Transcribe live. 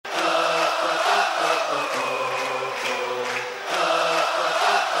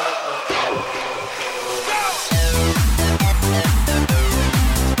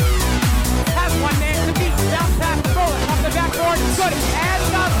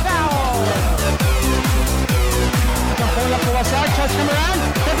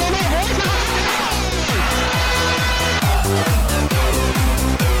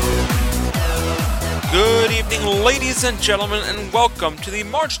Ladies and gentlemen, and welcome to the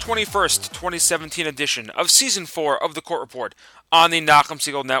March 21st, 2017 edition of Season 4 of the Court Report on the Nachum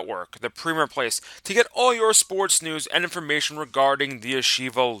Segal Network, the premier place to get all your sports news and information regarding the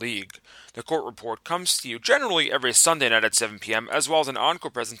Yeshiva League. The Court Report comes to you generally every Sunday night at 7 p.m., as well as an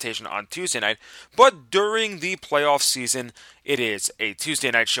encore presentation on Tuesday night, but during the playoff season, it is a Tuesday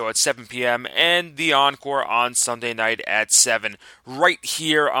night show at 7 p.m. and the encore on Sunday night at 7, right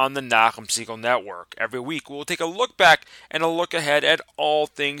here on the Nachum Segal Network. Every week, we'll take a look back and a look ahead at all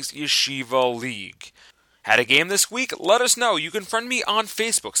things Yeshiva League. Had a game this week? Let us know. You can friend me on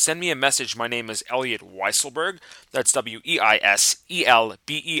Facebook. Send me a message. My name is Elliot Weiselberg. That's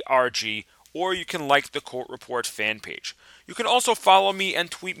Weiselberg. Or you can like the Court Report fan page. You can also follow me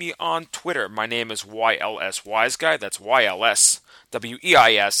and tweet me on Twitter. My name is YLSWiseGuy. That's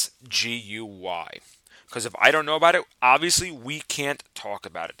YLSWeisguy. Because if I don't know about it, obviously we can't talk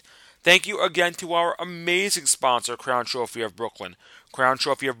about it. Thank you again to our amazing sponsor, Crown Trophy of Brooklyn. Crown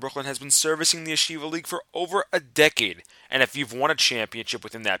Trophy of Brooklyn has been servicing the Yeshiva League for over a decade, and if you've won a championship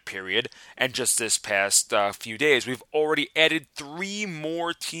within that period, and just this past few days, we've already added 3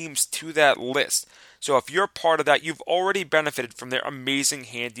 more teams to that list. So if you're part of that, you've already benefited from their amazing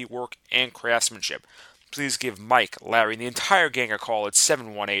handiwork and craftsmanship. Please give Mike, Larry, and the entire gang a call at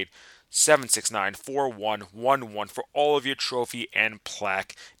 718-769-4111 for all of your trophy and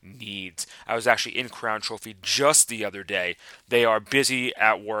plaque needs. I was actually in Crown Trophy just the other day. They are busy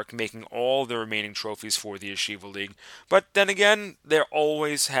at work making all the remaining trophies for the Yeshiva League. But then again, they're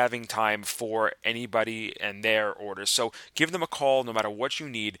always having time for anybody and their orders. So give them a call no matter what you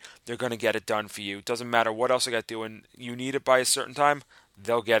need. They're going to get it done for you. Doesn't matter what else I got doing. You need it by a certain time,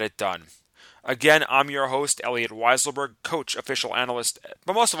 they'll get it done. Again, I'm your host, Elliot Weiselberg, coach, official analyst,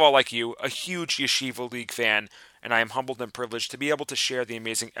 but most of all, like you, a huge Yeshiva League fan, and I am humbled and privileged to be able to share the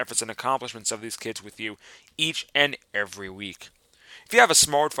amazing efforts and accomplishments of these kids with you each and every week. If you have a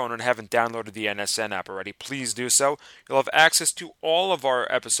smartphone and haven't downloaded the NSN app already, please do so. You'll have access to all of our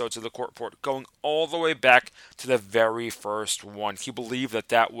episodes of the Court Report going all the way back to the very first one. Can you believe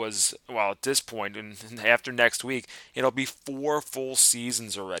that was, well, at this point, and after next week, it'll be 4 full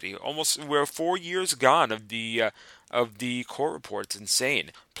seasons already. We're 4 years gone of the Court Report. It's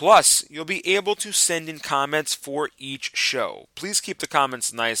insane. Plus, you'll be able to send in comments for each show. Please keep the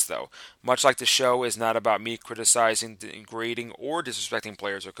comments nice, though. Much like the show is not about me criticizing, degrading, or disrespecting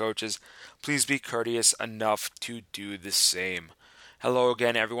players or coaches, please be courteous enough to do the same. Hello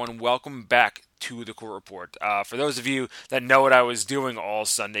again, everyone. Welcome back to the Court Report. For those of you that know what I was doing all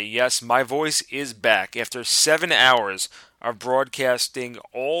Sunday, yes, my voice is back after 7 hours of broadcasting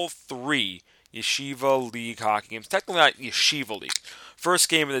all 3 Yeshiva League hockey games. Technically not Yeshiva League. First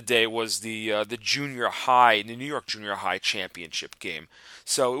game of the day was the junior high, the New York Junior High Championship game.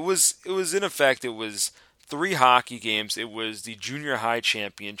 So it was in effect, it was 3 hockey games. It was the Junior High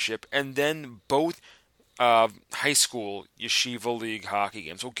Championship, and then both high school Yeshiva League hockey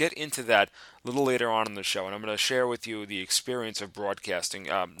games. We'll get into that a little later on in the show, and I'm going to share with you the experience of broadcasting.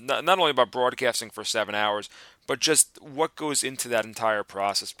 Not only about broadcasting for 7 hours, but just what goes into that entire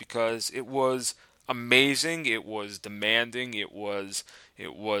process, because it was amazing, it was demanding, it was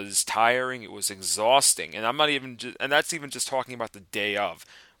tiring, it was exhausting, and that's even just talking about the day of.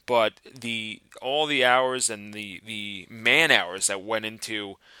 But all the hours and the man hours that went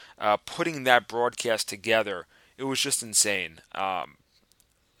into putting that broadcast together, it was just insane.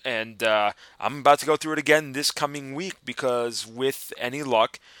 And I'm about to go through it again this coming week, because with any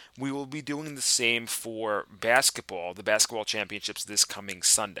luck, we will be doing the same for basketball, the basketball championships this coming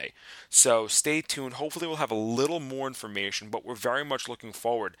Sunday. So stay tuned. Hopefully we'll have a little more information, but we're very much looking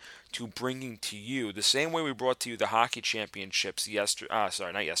forward to bringing to you, the same way we brought to you the hockey championships on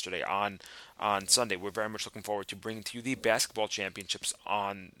Sunday. We're very much looking forward to bringing to you the basketball championships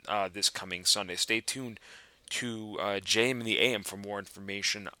on this coming Sunday. Stay tuned to JM and the AM for more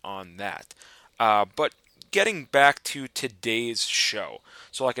information on that. But getting back to today's show.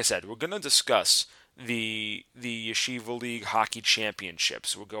 So like I said, we're going to discuss the Yeshiva League Hockey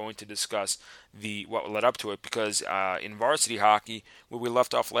Championships. We're going to discuss what led up to it, because in varsity hockey, where we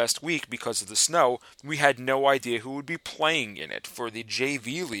left off last week because of the snow, we had no idea who would be playing in it. For the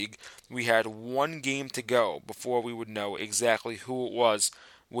JV League, we had 1 game to go before we would know exactly who it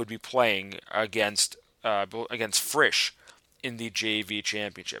would be playing against Frisch in the JV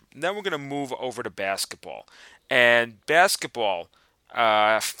championship. And then we're going to move over to basketball. And basketball,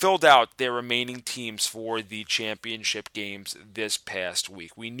 filled out their remaining teams for the championship games this past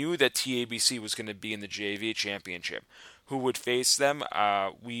week. We knew that TABC was going to be in the JV championship. Who would face them?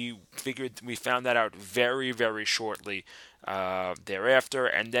 We found that out very, very shortly thereafter.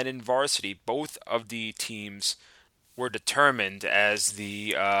 And then in varsity, both of the teams were determined as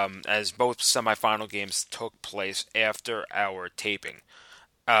both semifinal games took place after our taping.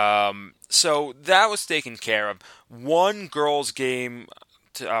 So that was taken care of. One girls' game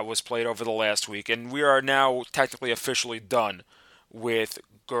was played over the last week, and we are now technically officially done with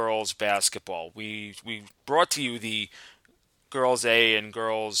girls basketball. We brought to you the girls A and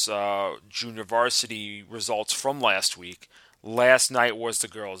girls junior varsity results from last week. Last night was the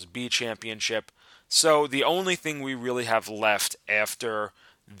girls B championship. So the only thing we really have left after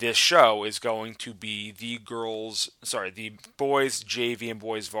this show is going to be the boys JV and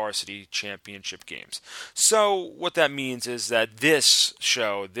boys varsity championship games. So what that means is that this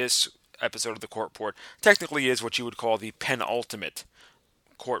episode of the Court Report, technically is what you would call the penultimate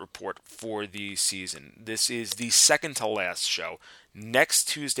Court Report for the season. This is the second to last show. Next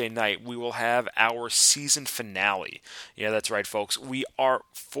Tuesday night, we will have our season finale. Yeah, that's right, folks. We are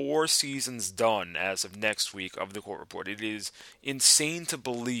 4 seasons done as of next week of the Court Report. It is insane to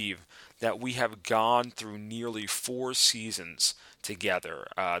believe that we have gone through nearly 4 seasons together.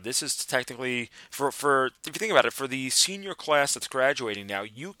 This is technically, for if you think about it, for the senior class that's graduating now,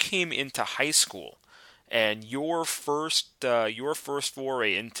 you came into high school. And your first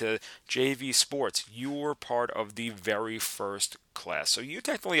foray into JV sports, you were part of the very first class. So you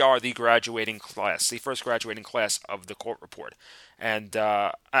technically are the graduating class, the first graduating class of the Court Report. And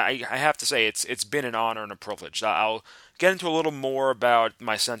I have to say, it's been an honor and a privilege. I'll get into a little more about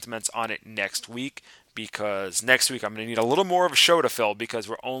my sentiments on it next week, because next week I'm going to need a little more of a show to fill, because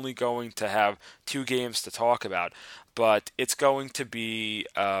we're only going to have 2 games to talk about. But it's going to be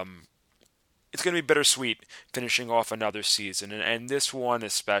bittersweet finishing off another season, and this one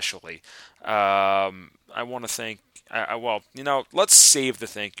especially. I want to thank. Let's save the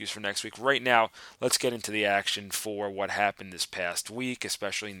thank yous for next week. Right now, let's get into the action for what happened this past week,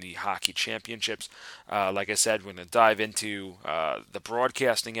 especially in the hockey championships. Like I said, we're going to dive into the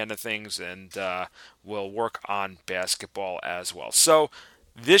broadcasting end of things, and we'll work on basketball as well. So,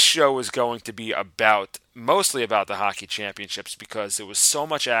 this show is going to be mostly about the hockey championships, because there was so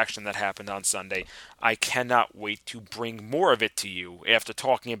much action that happened on Sunday. I cannot wait to bring more of it to you after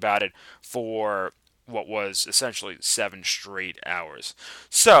talking about it for what was essentially 7 straight hours.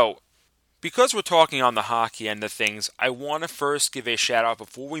 So, because we're talking on the hockey end of things, I want to first give a shout out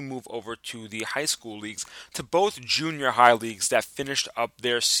before we move over to the high school leagues to both junior high leagues that finished up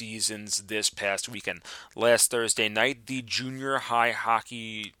their seasons this past weekend. Last Thursday night, the junior high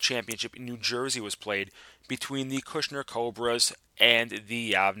hockey championship in New Jersey was played between the Kushner Cobras and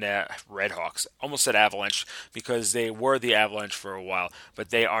the Yavne Redhawks. Almost said Avalanche, because they were the Avalanche for a while, but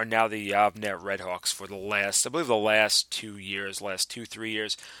they are now the Yavne Redhawks for the last 2 years, last 2-3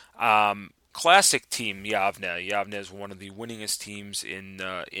 years. Classic team Yavne. Yavne is one of the winningest teams in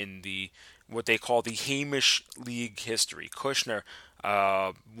the what they call the Hamish League history. Kushner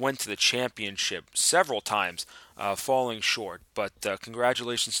went to the championship several times, falling short. But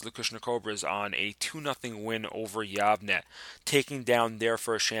congratulations to the Kushner Cobras on a 2-0 win over Yavne, taking down their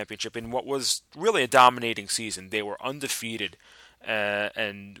first championship in what was really a dominating season. They were undefeated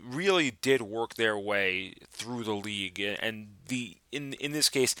and really did work their way through the league. And in this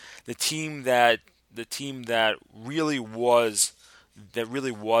case, the team that really was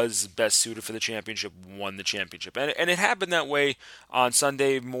best suited for the championship won the championship. And it happened that way on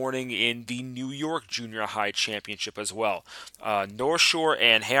Sunday morning in the New York Junior High Championship as well. North Shore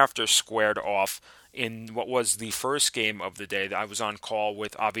and Hafter squared off in what was the first game of the day. I was on call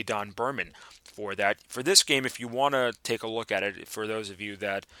with Avidan Berman for that. For this game, if you want to take a look at it, for those of you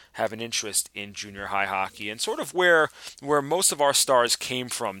that have an interest in junior high hockey and sort of where most of our stars came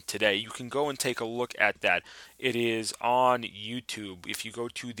from today, you can go and take a look at that. It is on YouTube. If you go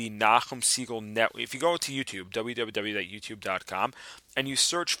to the Nachum Siegel Network, if you go to YouTube, www.youtube.com, and you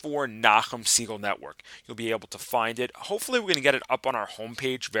search for Nachum Siegel Network, you'll be able to find it. Hopefully we're going to get it up on our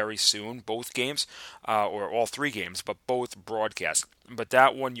homepage very soon, both games, or all 3 games, but both broadcasts. But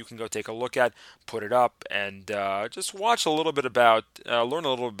that one you can go take a look at, put it up, and just watch a little bit about, learn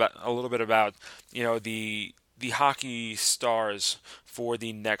a little bit about, the hockey stars for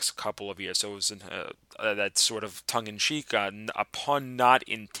the next couple of years. So it was that sort of tongue-in-cheek, a pun not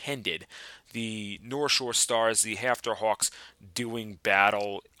intended, the North Shore Stars, the Hafter Hawks, doing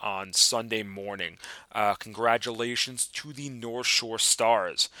battle on Sunday morning. Congratulations to the North Shore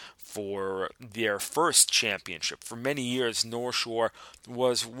Stars for their first championship. For many years, North Shore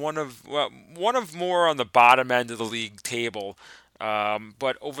was one of more on the bottom end of the league table,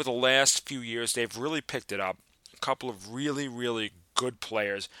 but over the last few years, they've really picked it up. A couple of really, really good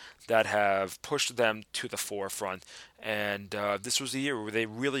players that have pushed them to the forefront. And this was the year where they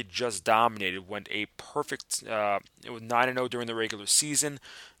really just dominated. Went a perfect, it was 9-0 during the regular season.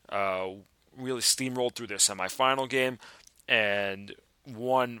 Really steamrolled through their semifinal game and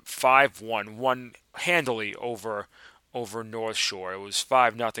won 5-1, won handily over North Shore. It was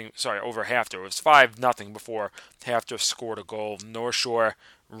 5-0. Sorry, over Hafter. It was 5-0 before Hafter scored a goal. North Shore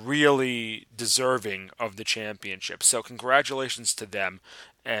really deserving of the championship. So congratulations to them,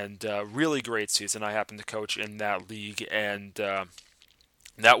 and really great season. I happen to coach in that league, and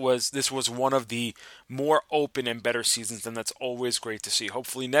this was one of the more open and better seasons, and that's always great to see.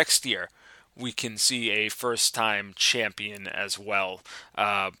 Hopefully next year we can see a first-time champion as well.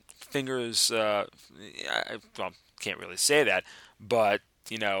 Fingers, can't really say that, but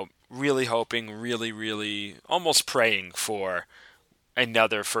really hoping, really almost praying for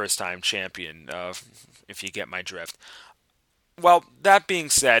another first-time champion, if you get my drift. Well, that being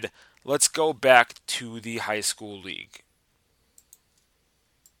said, let's go back to the high school league.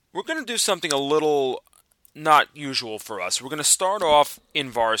 We're going to do something a little not usual for us. We're going to start off in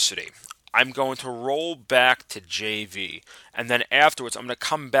varsity. I'm going to roll back to JV, and then afterwards I'm going to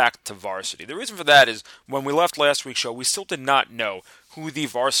come back to varsity. The reason for that is when we left last week's show, we still did not know who the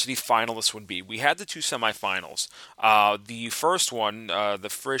varsity finalists would be. We had the two semifinals. The first one, the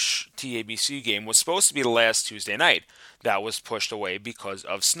Frisch TABC game, was supposed to be last Tuesday night. That was pushed away because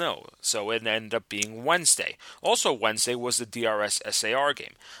of snow, so it ended up being Wednesday. Also Wednesday was the DRS SAR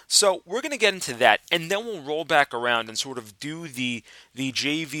game. So we're going to get into that, and then we'll roll back around and sort of do the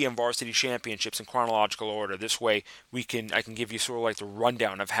JV and varsity championships in chronological order. This way I can give you sort of like the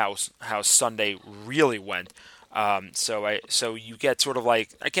rundown of how Sunday really went. So you get sort of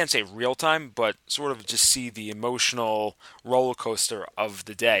like, I can't say real time, but sort of just see the emotional roller coaster of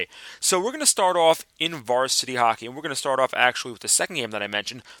the day. So we're going to start off in varsity hockey, and we're going to start off actually with the second game that I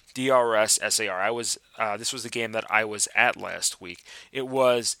mentioned, DRS SAR. This was the game that I was at last week. It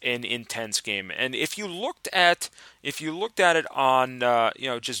was an intense game, and if you looked at it on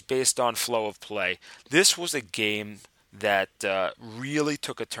just based on flow of play, this was a game that really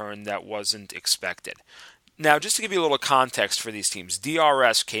took a turn that wasn't expected. Now, just to give you a little context for these teams,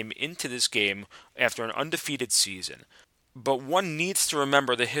 DRS came into this game after an undefeated season. But one needs to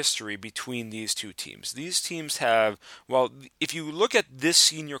remember the history between these two teams. These teams have, if you look at this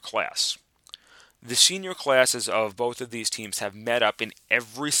senior class, the senior classes of both of these teams have met up in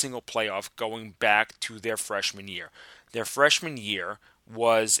every single playoff going back to their freshman year. Their freshman year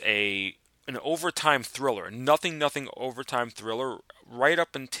was an overtime thriller, nothing overtime thriller, right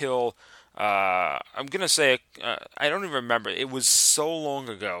up until... I'm going to say, I don't even remember. It was so long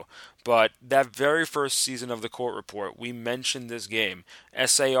ago. But that very first season of the Court Report, we mentioned this game.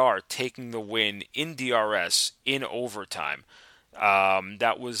 SAR taking the win in DRS in overtime.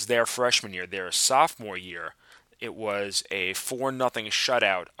 That was their freshman year. Their sophomore year, it was a 4-0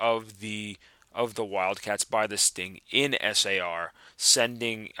 shutout of the Wildcats by the Sting in SAR,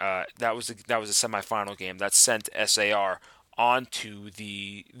 sending that was a semifinal game that sent SAR onto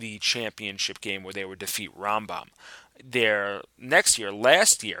the championship game where they would defeat Rambam.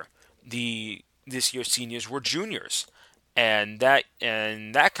 Last year, this year's seniors were juniors, and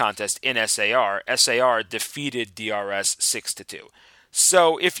that contest in SAR defeated DRS 6-2.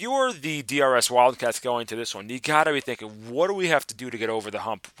 So if you're the DRS Wildcats going to this one, you got to be thinking, what do we have to do to get over the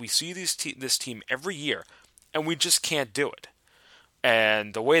hump? We see this team every year, and we just can't do it.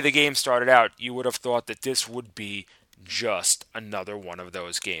 And the way the game started out, you would have thought that this would be just another one of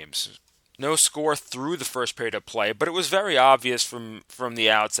those games. No score through the first period of play, but it was very obvious from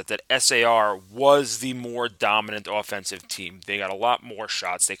the outset that SAR was the more dominant offensive team. They got a lot more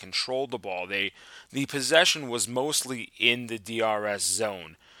shots. They controlled the ball. The possession was mostly in the DRS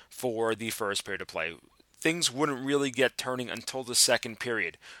zone for the first period of play. Things wouldn't really get turning until the second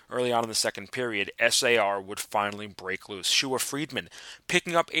period. Early on in the second period, SAR would finally break loose. Shua Friedman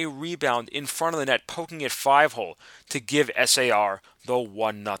picking up a rebound in front of the net, poking it 5-hole to give SAR the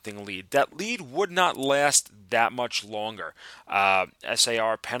 1-0 lead. That lead would not last that much longer.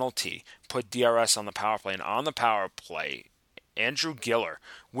 SAR penalty put DRS on the power play, and on the power play, Andrew Giller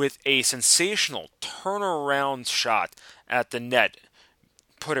with a sensational turnaround shot at the net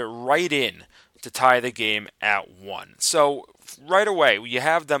put it right in to tie the game at 1. So right away, you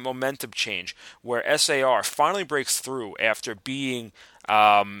have that momentum change where SAR finally breaks through after being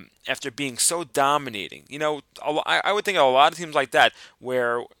so dominating. I would think of a lot of teams like that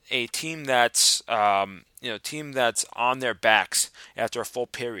where a team that's on their backs after a full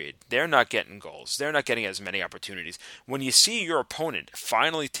period, they're not getting goals. They're not getting as many opportunities. When you see your opponent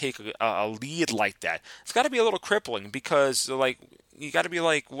finally take a lead like that, it's got to be a little crippling because you got to be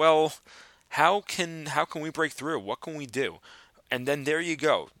like, well, how can we break through? What can we do? And then there you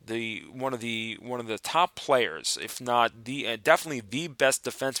go. One of the top players, if not definitely the best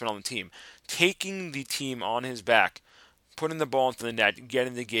defenseman on the team, taking the team on his back, putting the ball into the net,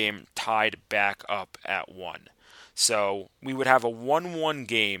 getting the game tied back up at 1. So we would have a 1-1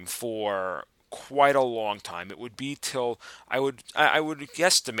 game for quite a long time. It would be till I would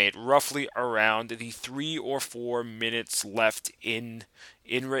guesstimate roughly around the 3 or 4 minutes left in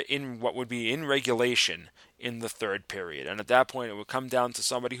what would be in regulation in the third period. And at that point, it would come down to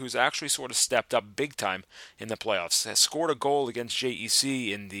somebody who's actually sort of stepped up big time in the playoffs. Has scored a goal against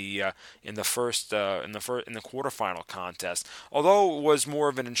JEC in the quarterfinal contest. Although it was more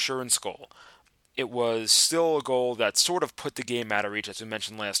of an insurance goal, it was still a goal that sort of put the game out of reach, as we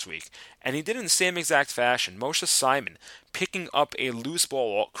mentioned last week. And he did it in the same exact fashion. Moshe Simon picking up a loose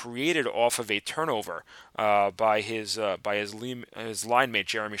ball created off of a turnover by his line mate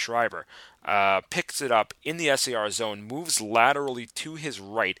Jeremy Schreiber. Picks it up in the SAR zone, moves laterally to his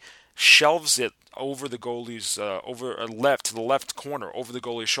right, shelves it over the goalie's to the left corner over the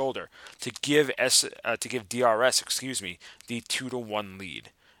goalie's shoulder to give DRS the 2-1 lead.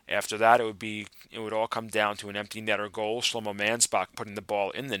 After that, it would all come down to an empty netter goal. Shlomo Mansbach putting the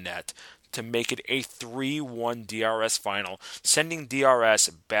ball in the net to make it a 3-1 DRS final, sending DRS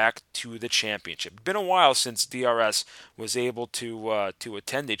back to the championship. It's been a while since DRS was able to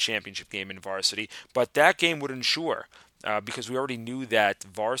attend a championship game in Varsity, but that game would ensure, because we already knew that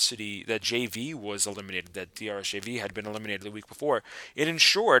JV was eliminated, that DRS JV had been eliminated the week before. It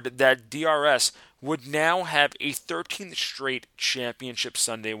ensured that DRS would now have a 13th straight championship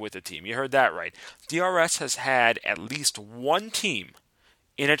Sunday with the team. You heard that right. DRS has had at least one team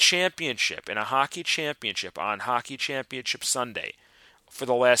in a championship, in a hockey championship, on Hockey Championship Sunday for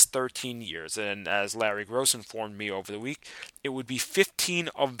the last 13 years. And as Larry Gross informed me over the week, it would be 15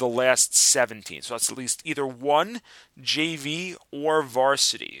 of the last 17. So that's at least either one JV or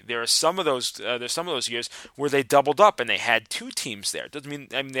varsity. There are some of those years where they doubled up and they had two teams there. Doesn't mean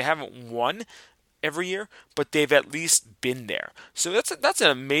they haven't won every year, but they've at least been there. So that's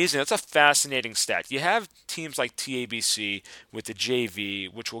a fascinating stat. You have teams like TABC with the JV,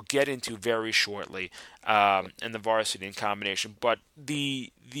 which we'll get into very shortly, and the varsity in combination. But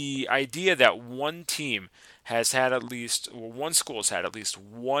the idea that one team has had at least, or one school has had at least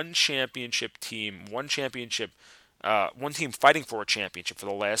one championship team, one team fighting for a championship for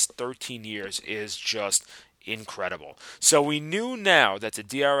the last 13 years is just incredible. So we knew now that the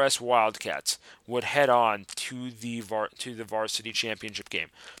DRS Wildcats would head on to the varsity championship game.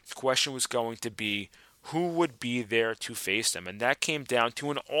 The question was going to be who would be there to face them, and that came down to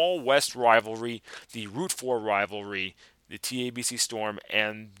an all-West rivalry, the Route 4 rivalry, the TABC Storm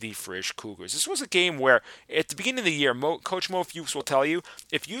and the Frisch Cougars. This was a game where, at the beginning of the year, Coach Mo Fuchs will tell you,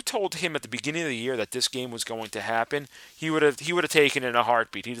 if you told him at the beginning of the year that this game was going to happen, he would have taken it in a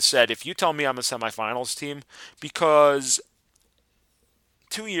heartbeat. He'd have said, if you tell me I'm a semifinals team, because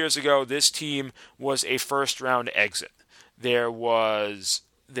 2 years ago, this team was a first-round exit. There was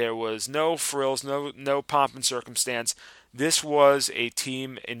no frills, no pomp and circumstance. This was a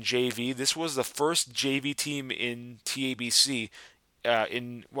team in JV. This was the first JV team in TABC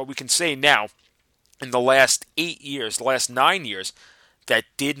in what we can say now in the last 9 years, that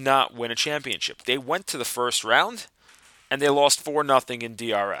did not win a championship. They went to the first round and they lost 4-0 in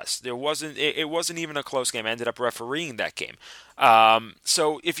DRS. It wasn't even a close game. I ended up refereeing that game.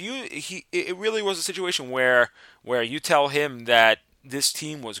 So it really was a situation where you tell him that this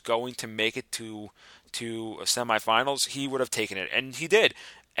team was going to make it to semifinals, he would have taken it, and he did.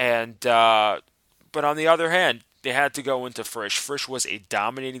 And but on the other hand, they had to go into Frisch. Frisch was a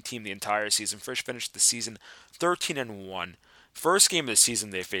dominating team the entire season. Frisch finished the season 13-1. First game of the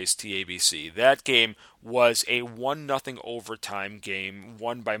season they faced TABC. That game was a 1-0 overtime game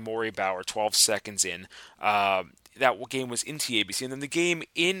won by Maury Bauer 12 seconds in. That game was in TABC, and then the game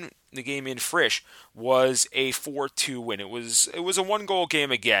in Frisch was a 4-2 win. It was a 1-goal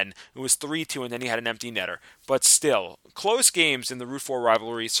game again. It was 3-2, and then he had an empty netter. But still, close games in the Route 4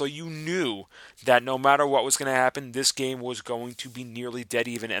 rivalry, so you knew that no matter what was going to happen, this game was going to be nearly dead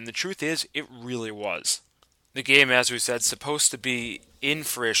even. And the truth is, it really was. The game, as we said, supposed to be in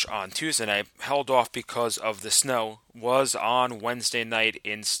Frisch on Tuesday night, held off because of the snow, was on Wednesday night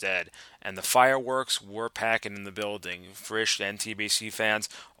instead. And the fireworks were packing in the building. Frisch and TBC fans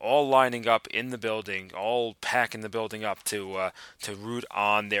all lining up in the building, all packing the building up to root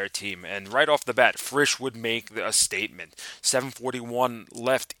on their team. And right off the bat, Frisch would make a statement. 7:41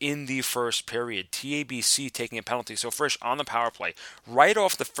 left in the first period. TABC taking a penalty. So Frisch on the power play. Right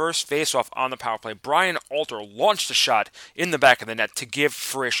off the first faceoff on the power play, Brian Alter launched a shot in the back of the net to give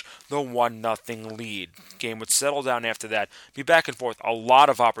Frisch the 1-0 lead. Game would settle down after that. Be back and forth. A lot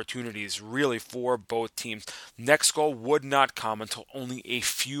of opportunities really for both teams. Next goal would not come until only a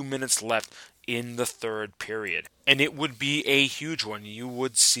few minutes left in the third period. And it would be a huge one. You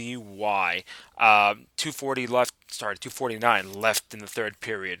would see why. 249 left in the third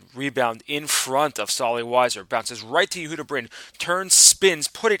period. Rebound in front of Solly Weiser. Bounces right to Yehuda Bryn. Turns, spins,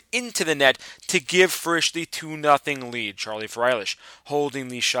 put it into the net to give Frisch the 2-0 lead. Charlie Freilich holding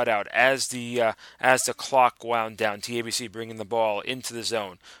the shutout as the clock wound down. TABC bringing the ball into the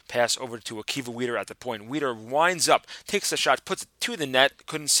zone. Pass over to Akiva Weeder at the point. Weeder winds up, takes the shot, puts it to the net.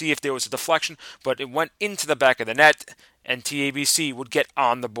 Couldn't see if there was a deflection, but it went into the back of the net, and TABC would get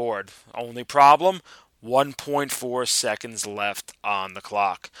on the board. Only problem, 1.4 seconds left on the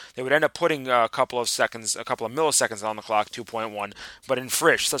clock. They would end up putting a couple of milliseconds on the clock, 2.1. But in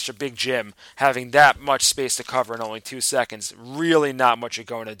Frisch, such a big gym, having that much space to cover in only 2 seconds, really not much you're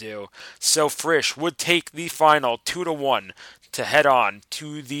going to do. So Frisch would take the final 2-1 to head on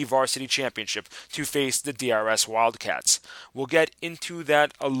to the Varsity Championship to face the DRS Wildcats. We'll get into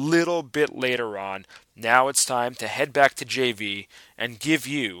that a little bit later on. Now it's time to head back to JV and give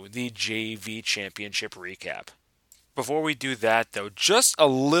you the JV Championship recap. Before we do that, though, just a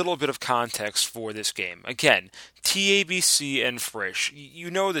little bit of context for this game. Again, TABC and Frisch. You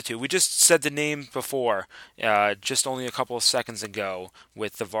know the two. We just said the name before, just only a couple of seconds ago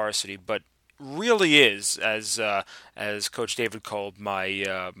with the Varsity, but really is, as Coach David Kolb,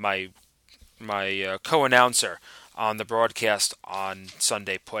 my co-announcer on the broadcast on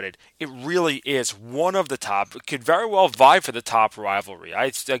Sunday, put it, it really is one of the top. It could very well vie for the top rivalry.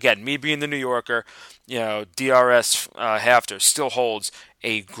 Again, me being the New Yorker, DRS Hafter still holds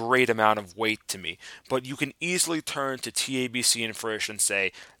a great amount of weight to me. But you can easily turn to TABC and Frisch and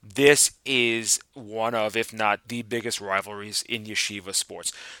say, this is one of, if not the biggest rivalries in yeshiva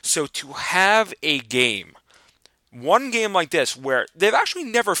sports. So to have one game like this, where they've actually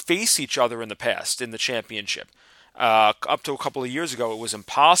never faced each other in the past in the championship. Up to a couple of years ago, it was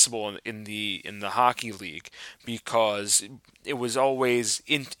impossible in the hockey league because it was always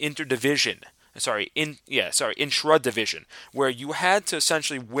interdivision. Intra-division, where you had to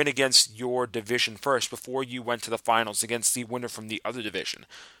essentially win against your division first before you went to the finals against the winner from the other division.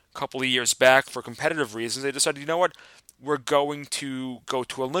 A couple of years back, for competitive reasons, they decided, you know what, we're going to go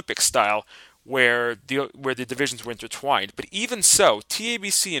to Olympic style, where the divisions were intertwined. But even so,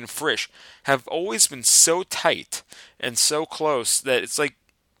 TABC and Frisch have always been so tight and so close that it's like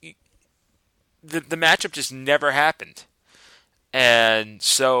the matchup just never happened. And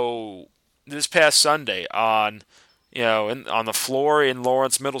so this past Sunday on the floor in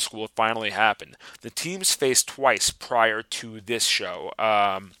Lawrence Middle School, it finally happened. The teams faced twice prior to this show.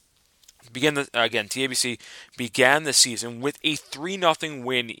 TABC began the season with a 3-0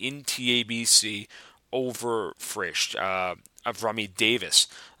 win in TABC over Frisch. Avrami Davis,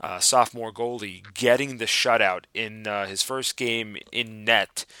 sophomore goalie, getting the shutout in his first game in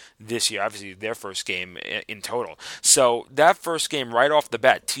net this year. Obviously, their first game in total. So that first game, right off the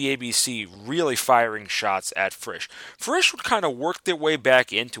bat, TABC really firing shots at Frisch. Frisch would kind of work their way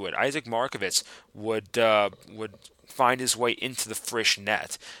back into it. Isaac Markovitz would find his way into the Frisch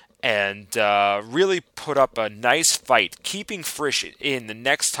net and really put up a nice fight, keeping Frisch in the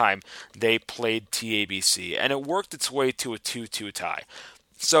next time they played TABC, and it worked its way to a 2-2 tie.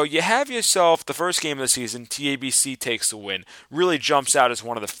 So you have yourself the first game of the season, TABC takes the win, really jumps out as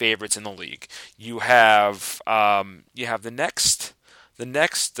one of the favorites in the league. You have the next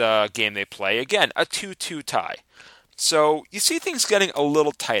game they play, again, a 2-2 tie. So you see things getting a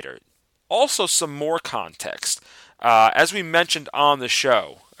little tighter. Also, some more context. As we mentioned on the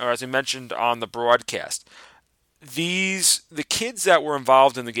show, or as we mentioned on the broadcast, the kids that were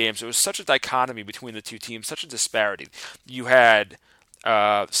involved in the games, there was such a dichotomy between the two teams, such a disparity. You had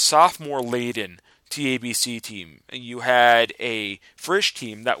sophomore-laden TABC team. You had a Frisch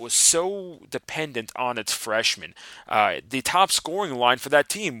team that was so dependent on its freshmen. The top scoring line for that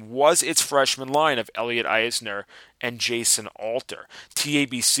team was its freshman line of Elliot Eisner and Jason Alter.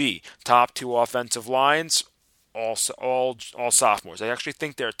 TABC, top two offensive lines, all sophomores. I actually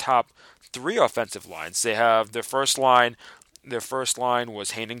think their top three offensive lines. They have their first line. Their first line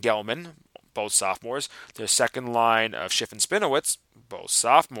was Hain and Gelman, both sophomores. Their second line of Schiff and Spinowitz, both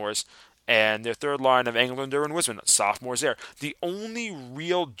sophomores. And their third line of Englander and Wisman, sophomores there. The only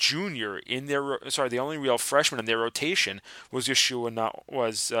real junior in their the only real freshman in their rotation was Yeshua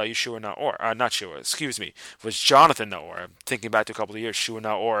Naor, not Shua, excuse me, was Jonathan Naor. Thinking back to a couple of years, Shua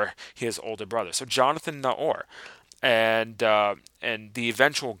Naor, his older brother. So Jonathan Naor, and the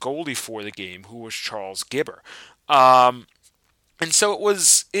eventual goalie for the game, who was Charles Gibber. And so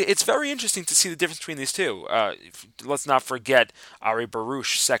it's very interesting to see the difference between these two. Let's not forget Ari Baruch,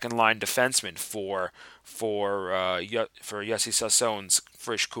 second line defenseman for Yossi Sasson's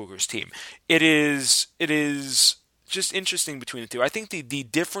Frisch Cougars team. It is just interesting between the two. I think the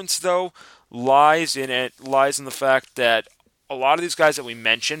difference though lies in the fact that a lot of these guys that we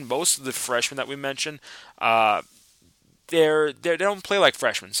mentioned, most of the freshmen that we mentioned, they don't play like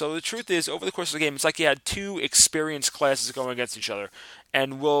freshmen. So the truth is, over the course of the game, it's like you had two experienced classes going against each other.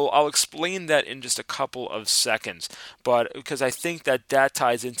 And I'll explain that in just a couple of seconds. But because I think that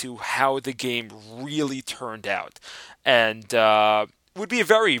ties into how the game really turned out. And would be a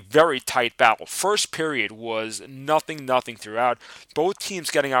very, very tight battle. First period was nothing throughout. Both teams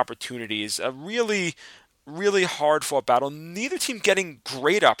getting opportunities. A really hard fought battle. Neither team getting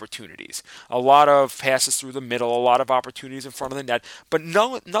great opportunities. A lot of passes through the middle, a lot of opportunities in front of the net, but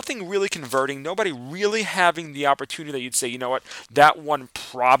nothing really converting. Nobody really having the opportunity that you'd say, you know what, that one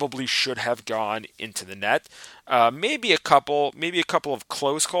probably should have gone into the net. Maybe a couple of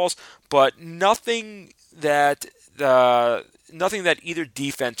close calls, but nothing that either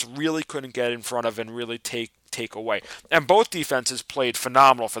defense really couldn't get in front of and really take away. And both defenses played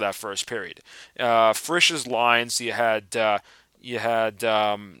phenomenal for that first period. Frisch's lines, you had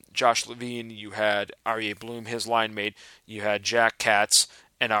Josh Levine, you had Aryeh Bloom, his line mate, you had Jack Katz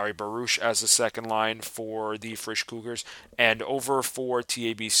and Ari Baruch as the second line for the Frisch Cougars, and over for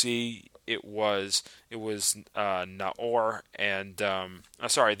TABC it was Naor and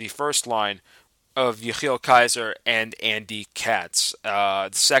the first line of Yechiel Kaiser and Andy Katz. The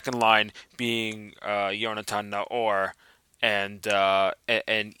second line being Yonatan Naor and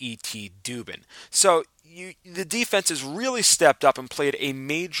E.T. Dubin. So the defense has really stepped up and played a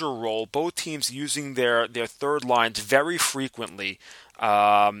major role. Both teams using their third lines very frequently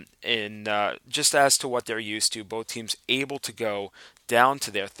in just as to what they're used to. Both teams able to go down to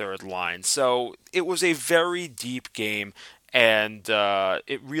their third line. So it was a very deep game. And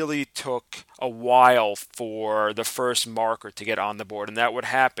it really took a while for the first marker to get on the board, and that would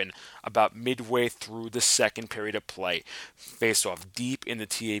happen about midway through the second period of play. Face-off deep in the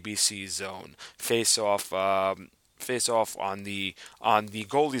TABC zone. Face-off on the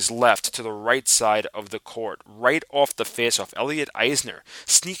goalie's left to the right side of the court. Right off the face-off, Elliot Eisner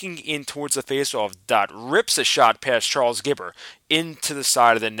sneaking in towards the face-off dot, rips a shot past Charles Gibber into the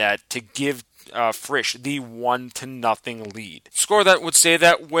side of the net to give Frisch the 1-0 lead. Score that would stay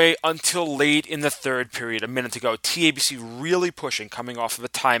that way until late in the third period, a minute to go. TABC really pushing, coming off of a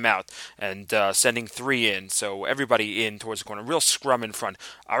timeout and sending three in, so everybody in towards the corner. Real scrum in front.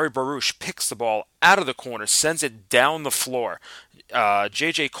 Ari Baruch picks the ball out of the corner, sends it down the floor.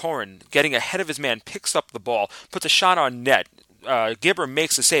 J.J. Corin, getting ahead of his man, picks up the ball, puts a shot on net. Gibber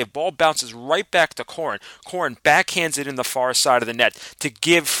makes the save. Ball bounces right back to Corin. Corin backhands it in the far side of the net to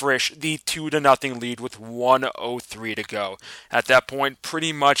give Frisch the 2-0 lead with 1:03 to go. At that point,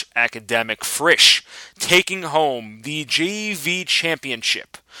 pretty much academic. Frisch taking home the JV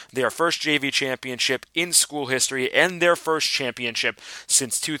championship. Their first JV championship in school history and their first championship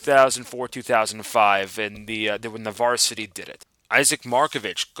since 2004-2005 when the Varsity did it. Isaac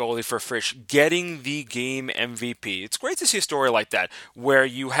Markovich, goalie for Frisch, getting the game MVP. It's great to see a story like that, where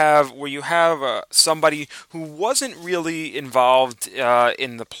you have somebody who wasn't really involved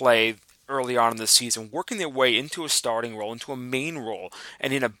in the play early on in the season, working their way into a starting role, into a main role,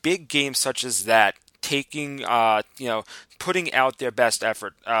 and in a big game such as that, taking, putting out their best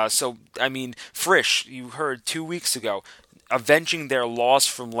effort. Frisch, you heard 2 weeks ago, avenging their loss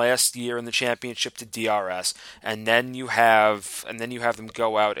from last year in the championship to DRS, and then you have them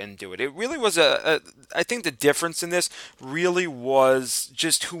go out and do it. It really was I think the difference in this really was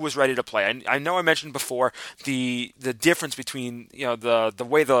just who was ready to play. I know I mentioned before the difference between the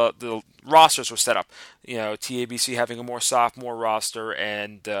way the rosters were set up. TABC having a more sophomore roster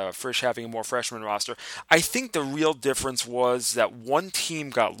and Frisch having a more freshman roster. I think the real difference was that one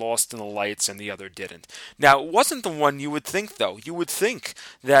team got lost in the lights and the other didn't. Now, it wasn't the one you would think think, though,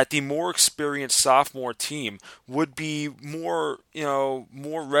 that the more experienced sophomore team would be more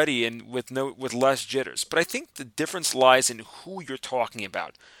ready and with less jitters. But I think the difference lies in who you're talking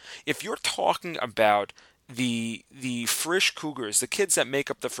about. If you're talking about the Frisch Cougars, the kids that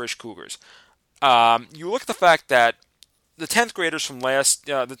make up the Frisch Cougars, you look at the fact that the 10th graders from this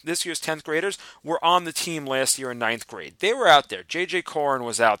year's 10th graders were on the team last year in ninth grade. They were out there. J.J. Corin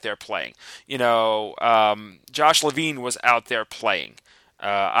was out there playing. Josh Levine was out there playing.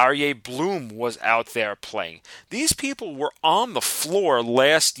 Aryeh Bloom was out there playing. These people were on the floor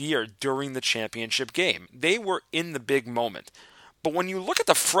last year during the championship game. They were in the big moment. But when you look at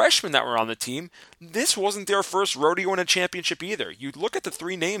the freshmen that were on the team, this wasn't their first rodeo in a championship either. You look at the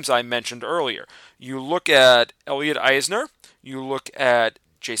three names I mentioned earlier. You look at Elliot Eisner, you look at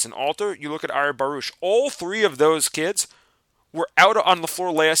Jason Alter, you look at Ari Baruch. All three of those kids were out on the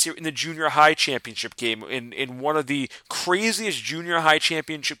floor last year in the junior high championship game, in one of the craziest junior high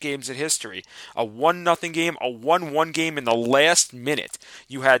championship games in history. A 1-0 game, a 1-1 game in the last minute.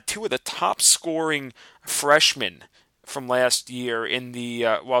 You had two of the top scoring freshmen from last year in the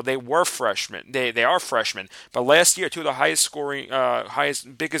they were freshmen. They are freshmen, but last year two of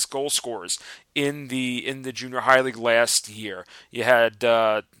the biggest goal scorers in the junior high league last year. You had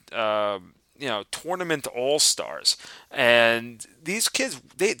tournament all-stars, and these kids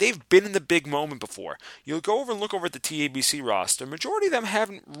they've been in the big moment before. You'll go over and look over at the TABC roster. Majority of them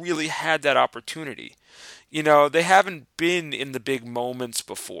haven't really had that opportunity. They haven't been in the big moments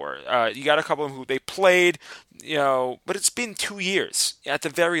before. You got a couple of them who they played, but it's been 2 years at the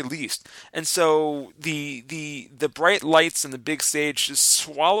very least. And so the bright lights and the big stage just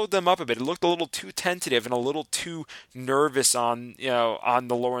swallowed them up a bit. It looked a little too tentative and a little too nervous on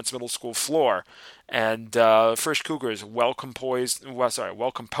the Lawrence Middle School floor. And Frisch Cougars well composed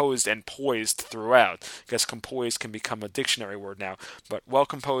and poised throughout. I guess composed can become a dictionary word now, but well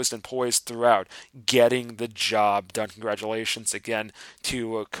composed and poised throughout, getting the job done. Congratulations again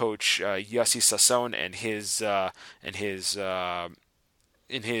to Coach Yossi Sasson and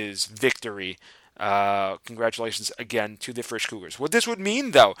his victory. Congratulations again to the Frisch Cougars. What this would mean,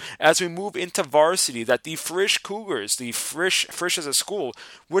 though, as we move into varsity, that the Frisch Cougars, the Frisch as a school,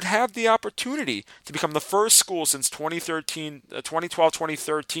 would have the opportunity to become the first school since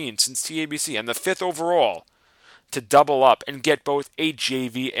 2012-2013, since TABC, and the fifth overall, to double up and get both a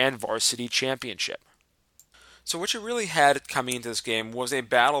JV and varsity championship. So what you really had coming into this game was a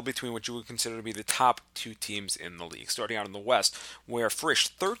battle between what you would consider to be the top two teams in the league. Starting out in the West, where Frisch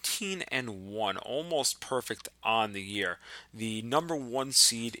 13-1, almost perfect on the year, the number one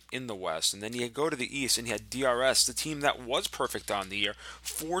seed in the West. And then you go to the East, and you had DRS, the team that was perfect on the year,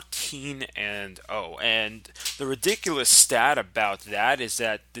 14-0. And the ridiculous stat about that is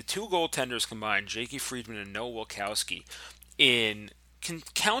that the two goaltenders combined, Jakey Friedman and Noah Wilkowski, in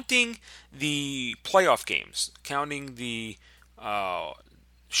counting the playoff games, counting the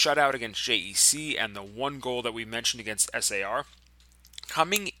shutout against JEC and the one goal that we mentioned against SAR,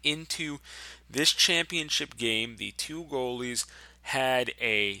 coming into this championship game, the two goalies had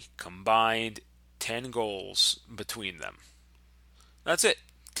a combined 10 goals between them. That's it.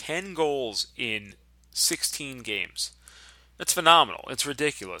 10 goals in 16 games. It's phenomenal. It's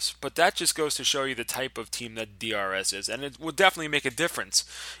ridiculous. But that just goes to show you the type of team that DRS is. And it will definitely make a difference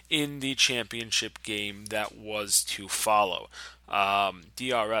in the championship game that was to follow.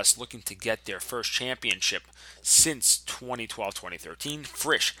 DRS looking to get their first championship since 2012-2013.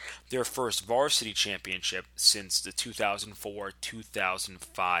 Frisch, their first varsity championship since the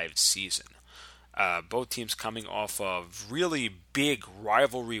 2004-2005 season. Both teams coming off of really big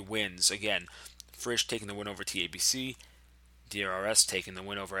rivalry wins. Again, Frisch taking the win over TABC, DRS taking the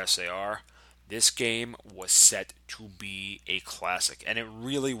win over SAR. This game was set to be a classic, and it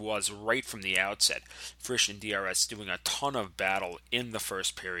really was right from the outset. Frisch and DRS doing a ton of battle in the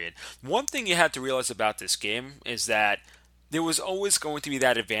first period. One thing you had to realize about this game is that there was always going to be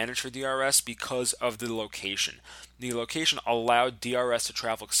that advantage for DRS because of the location. The location allowed DRS to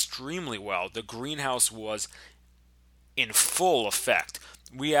travel extremely well. The greenhouse was in full effect.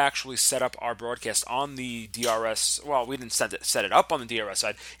 We actually set up our broadcast on the DRS. Well, we didn't set it up on the DRS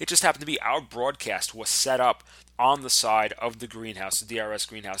side. It just happened to be our broadcast was set up on the side of the greenhouse, the DRS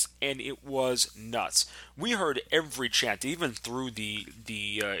greenhouse, and it was nuts. We heard every chant, even through the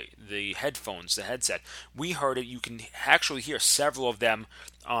headphones, the headset. We heard it. You can actually hear several of them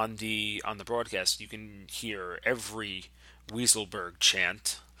on the broadcast. You can hear every Weiselberg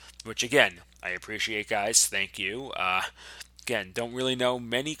chant, which again I appreciate, guys. Thank you. Again, don't really know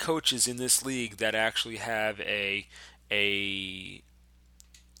many coaches in this league that actually have a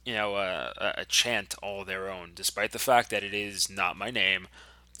a chant all their own, despite the fact that it is not my name.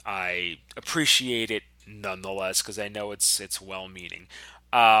 I appreciate it nonetheless because I know it's well-meaning.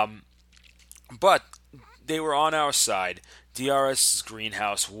 Um, but they were on our side. DRS's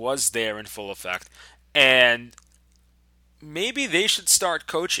greenhouse was there in full effect, and maybe they should start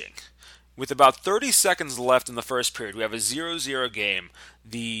coaching. With about 30 seconds left in the first period, we have a 0-0 game.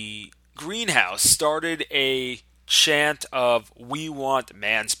 The greenhouse started a chant of "We want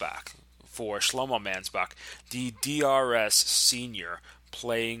Mansbach" for Shlomo Mansbach, the DRS senior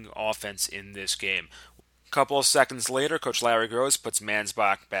playing offense in this game. A couple of seconds later, Coach Larry Gross puts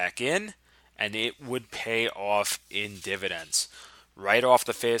Mansbach back in, and it would pay off in dividends. Right off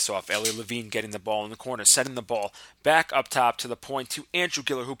the face-off, Elliot Levine getting the ball in the corner, setting the ball back up top to the point to Andrew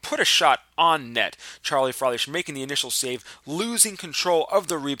Giller, who put a shot on net. Charlie Freilich making the initial save, losing control of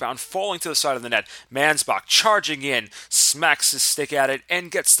the rebound, falling to the side of the net. Mansbach charging in, smacks his stick at it,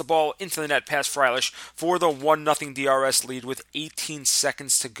 and gets the ball into the net past Freilich for the 1-0 DRS lead with 18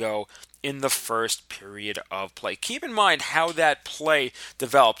 seconds to go in the first period of play. Keep in mind how that play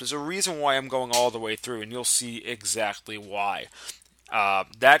developed. There's a reason why I'm going all the way through, and you'll see exactly why.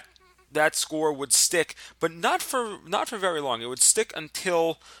 That score would stick, but not for very long. It would stick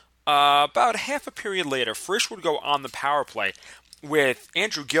until about half a period later. Frisch would go on the power play with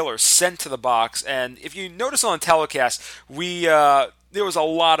Andrew Giller sent to the box, and if you notice on the telecast, there was a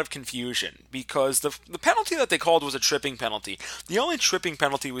lot of confusion because the penalty that they called was a tripping penalty. The only tripping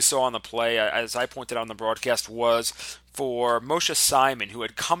penalty we saw on the play, as I pointed out on the broadcast, was for Moshe Simon, who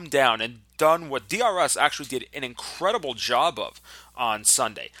had come down and done what DRS actually did an incredible job of on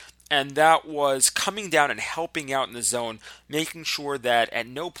Sunday. And that was coming down and helping out in the zone, making sure that at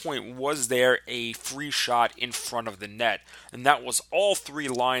no point was there a free shot in front of the net. And that was all three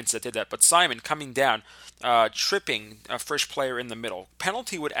lines that did that. But Simon coming down, tripping a Frisch player in the middle.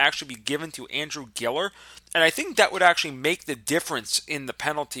 Penalty would actually be given to Andrew Giller, and I think that would actually make the difference in the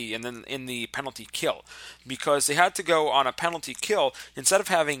penalty and then in the penalty kill, because they had to go on a penalty kill instead of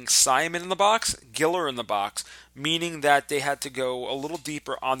having Simon in the box, Giller in the box, meaning that they had to go a little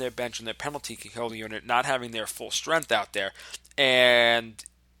deeper on their bench in their penalty kill unit, not having their full strength out there, and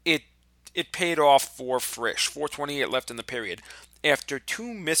it paid off for Frisch. 4:28 left in the period. After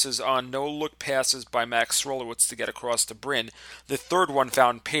two misses on no-look passes by Max Srolowitz to get across to Bryn, the third one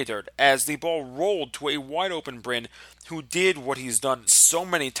found Paydirt as the ball rolled to a wide-open Bryn, who did what he's done so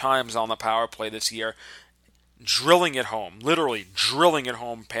many times on the power play this year, drilling it home, literally drilling it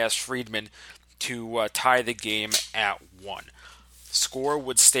home past Friedman to tie the game at 1. The score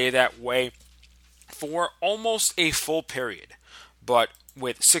would stay that way for almost a full period, but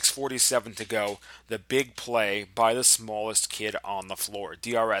with 6:47 to go, the big play by the smallest kid on the floor.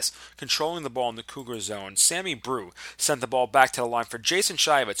 DRS controlling the ball in the Cougar zone. Sammy Brew sent the ball back to the line for Jason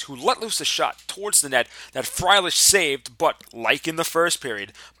Shivitz, who let loose a shot towards the net that Freilich saved, but like in the first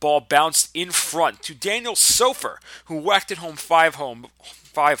period, ball bounced in front to Daniel Sofer, who whacked it home five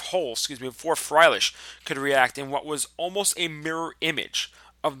holes, before Freilich could react in what was almost a mirror image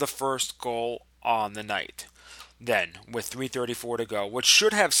of the first goal on the night. Then, with 3:34 to go, which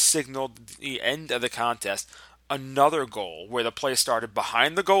should have signaled the end of the contest, another goal where the play started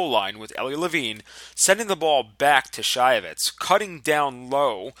behind the goal line with Elliot Levine sending the ball back to Shivitz, cutting down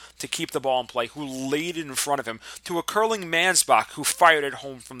low to keep the ball in play, who laid it in front of him to a curling Mansbach who fired it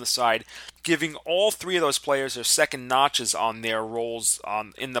home from the side, giving all three of those players their second notches on their rolls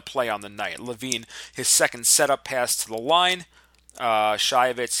in the play on the night. Levine, his second setup pass to the line.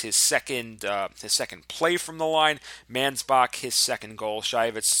 Shivitz, his second play from the line. Mansbach, his second goal.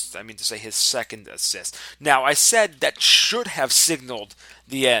 Shivitz, his second assist. Now, I said that should have signaled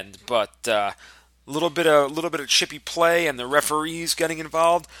the end, but a little bit of chippy play and the referees getting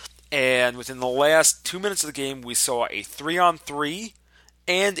involved. And within the last 2 minutes of the game, we saw a 3-on-3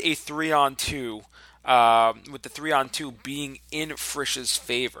 and a 3-on-2, with the 3-on-2 being in Frisch's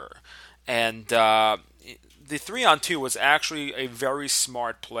favor. And the 3-on-2 was actually a very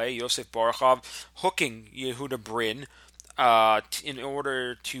smart play. Yosef Borochov hooking Yehuda Bryn in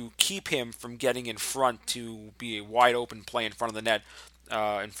order to keep him from getting in front to be a wide open play in front of the net,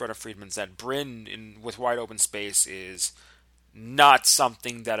 in front of Friedman's net. Bryn with wide open space is not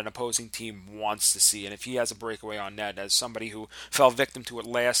something that an opposing team wants to see. And if he has a breakaway on net, as somebody who fell victim to it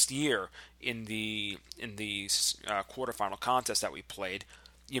last year in the quarterfinal contest that we played,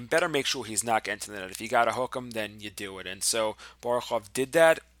 you better make sure he's not getting to the net. If you got to hook him, then you do it. And so Borochov did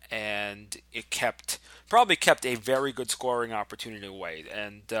that, and it probably kept a very good scoring opportunity away.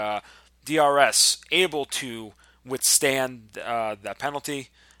 And DRS able to withstand that penalty,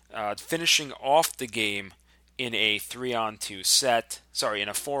 finishing off the game in a 3-on-2 set. Sorry, in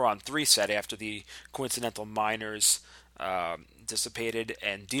a 4-on-3 set after the coincidental minors dissipated,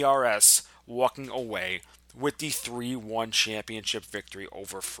 and DRS walking away with the 3-1 championship victory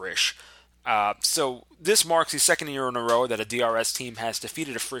over Frisch. So this marks the second year in a row that a DRS team has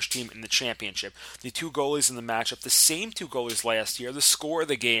defeated a Frisch team in the championship. The two goalies in the matchup, the same two goalies last year, the score of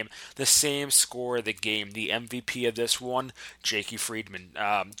the game, the same score of the game. The MVP of this one, Jakey Friedman.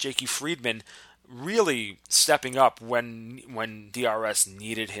 Jakey Friedman really stepping up when DRS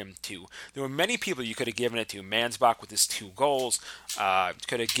needed him to. There were many people you could have given it to. Mansbach with his 2 goals.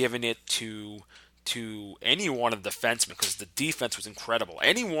 Could have given it to any one of the defensemen because the defense was incredible.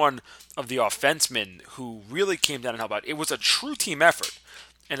 Any one of the offensemen who really came down and helped out. It was a true team effort.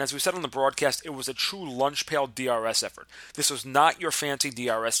 And as we said on the broadcast, it was a true lunch pail DRS effort. This was not your fancy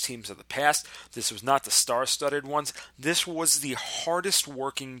DRS teams of the past. This was not the star-studded ones. This was the hardest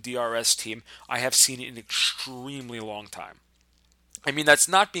working DRS team I have seen in an extremely long time. I mean, that's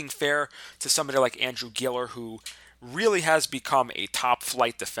not being fair to somebody like Andrew Giller, who really has become a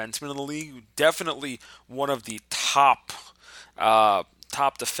top-flight defenseman in the league. Definitely one of the top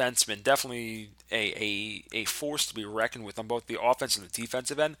defensemen. Definitely a force to be reckoned with on both the offense and the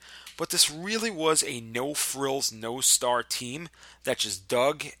defensive end. But this really was a no-frills, no-star team that just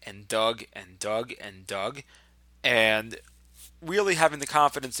dug and dug and dug and dug. And really having the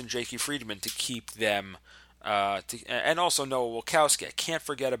confidence in Jakey Friedman to keep them and also Noah Wilkowski. I can't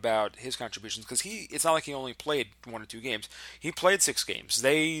forget about his contributions because it's not like he only played 1 or 2 games. He played 6 games.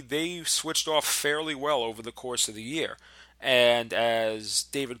 They switched off fairly well over the course of the year. And as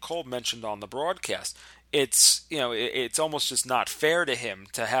David Kolb mentioned on the broadcast, it's almost just not fair to him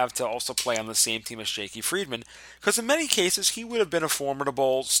to have to also play on the same team as Jakey Friedman because in many cases he would have been a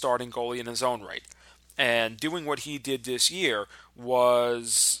formidable starting goalie in his own right. And doing what he did this year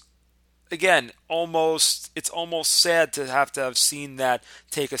was, again, it's almost sad to have seen that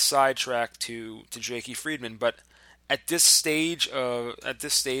take a sidetrack to Jakey Friedman. But at this stage of I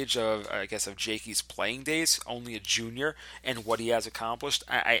guess of Jakey's playing days, only a junior, and what he has accomplished,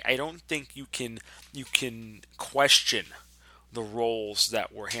 I don't think you can question the roles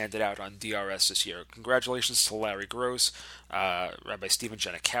that were handed out on DRS this year. Congratulations to Larry Gross, Rabbi Stephen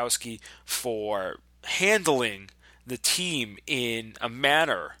Janikowski for handling the team in a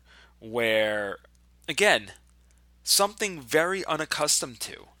manner where, again, something very unaccustomed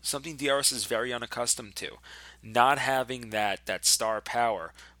to, something DRS is very unaccustomed to, not having that star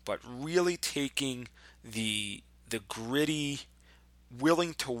power, but really taking the gritty,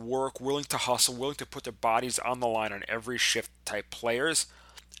 willing to work, willing to hustle, willing to put their bodies on the line on every shift type players,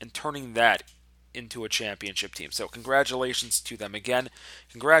 and turning that into a championship team. So congratulations to them again.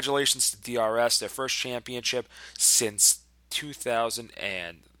 Congratulations to DRS, their first championship since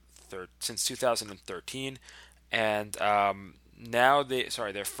 2013, and now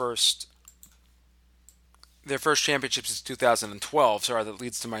their first championship since 2012. Sorry, that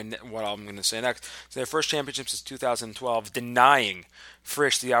leads to what I'm going to say next. So their first championship since 2012, denying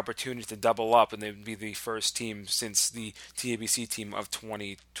Frisch the opportunity to double up, and they would be the first team since the TABC team of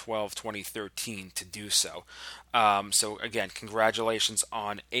 2012-2013 to do so. So again, congratulations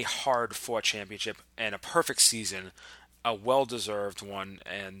on a hard-fought championship and a perfect season, a well-deserved one.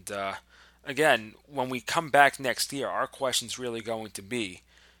 And again, when we come back next year, our question's really going to be,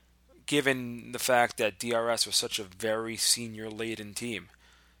 given the fact that DRS was such a very senior-laden team,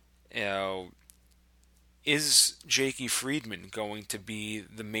 is Jakey Friedman going to be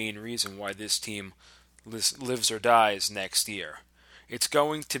the main reason why this team lives or dies next year? It's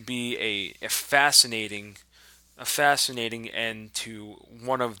going to be a fascinating end to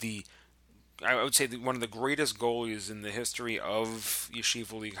one of the greatest goalies in the history of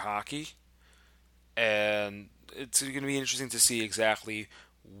Yeshiva League hockey, and it's going to be interesting to see exactly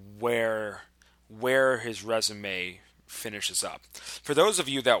where his resume finishes up. For those of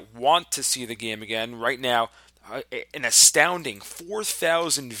you that want to see the game again, right now, an astounding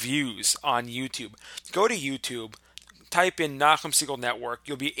 4,000 views on YouTube. Go to YouTube, type in Nachum Siegel Network.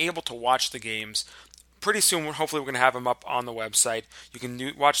 You'll be able to watch the games. Pretty soon, hopefully, we're going to have them up on the website. You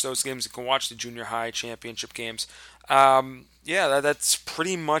can watch those games. You can watch the junior high championship games. That's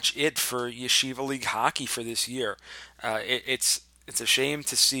pretty much it for Yeshiva League hockey for this year. It's a shame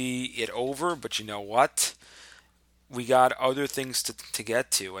to see it over, but you know what? We got other things to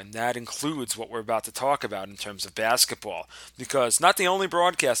get to, and that includes what we're about to talk about in terms of basketball. Because not the only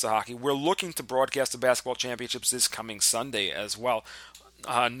broadcast of hockey, we're looking to broadcast the basketball championships this coming Sunday as well.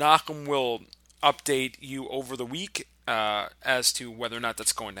 Nachum will update you over the week as to whether or not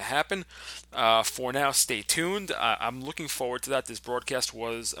that's going to happen. For now, stay tuned. I'm looking forward to that. This broadcast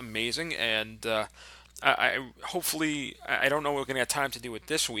was amazing, and hopefully I don't know if we're going to have time to do it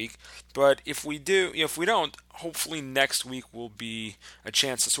this week, but if we do, if we don't, hopefully next week will be a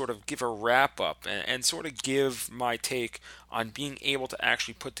chance to sort of give a wrap up and sort of give my take on being able to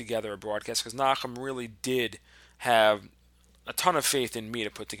actually put together a broadcast, because Nachum really did have a ton of faith in me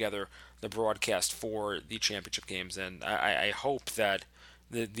to put together the broadcast for the championship games, and I hope that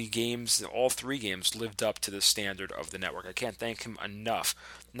the games, all three games, lived up to the standard of the network. I can't thank him enough.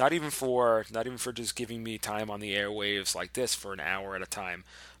 Not even for just giving me time on the airwaves like this for an hour at a time,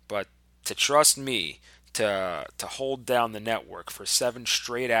 but to trust me to hold down the network for 7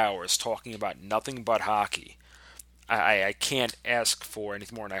 straight hours talking about nothing but hockey. I can't ask for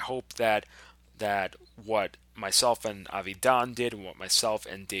anything more, and I hope that what myself and Avidan did, and what myself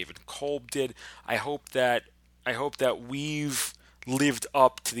and David Kolb did, I hope that we've lived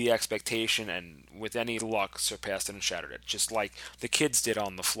up to the expectation, and with any luck surpassed it and shattered it, just like the kids did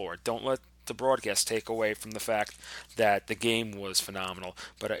on the floor. Don't let the broadcast take away from the fact that the game was phenomenal.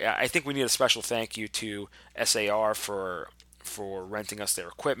 But I think we need a special thank you to SAR for renting us their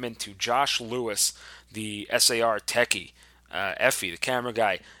equipment, to Josh Lewis, the SAR techie, Effie, the camera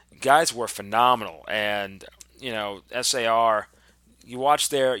guy. Guys were phenomenal, and SAR. You watch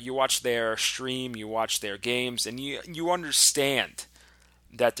their stream, you watch their games, and you understand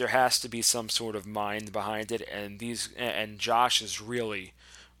that there has to be some sort of mind behind it. And Josh is really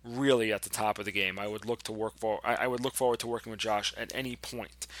at the top of the game. I would look forward to working with Josh at any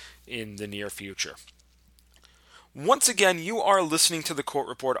point in the near future. Once again, you are listening to the Court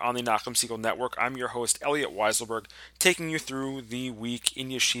Report on the Nachum Segal Network. I'm your host, Elliot Weiselberg, taking you through the week in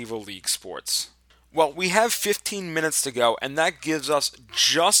Yeshiva League sports. Well, we have 15 minutes to go, and that gives us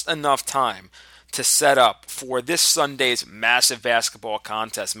just enough time to set up for this Sunday's massive basketball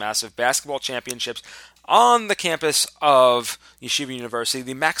contest, massive basketball championships on the campus of Yeshiva University,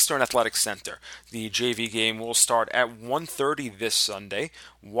 the Max Stern Athletic Center. The JV game will start at 1:30 this Sunday,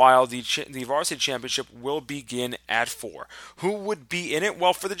 while the varsity championship will begin at 4. Who would be in it?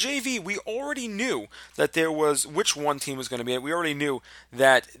 Well, for the JV, we already knew that there was which one team was going to be in it. We already knew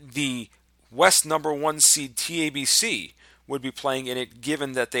that the West number 1 seed TABC would be playing in it,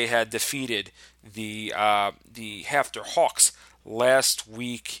 given that they had defeated the Hafter Hawks last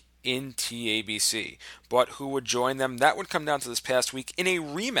week in TABC. But who would join them? That would come down to this past week in a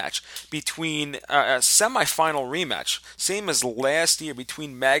rematch between a semifinal rematch, same as last year,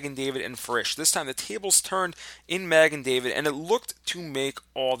 between Magen David and Frisch. This time the tables turned in Magen David, and it looked to make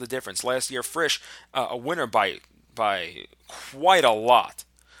all the difference. Last year, Frisch a winner by quite a lot.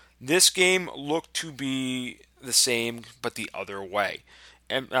 This game looked to be the same, but the other way.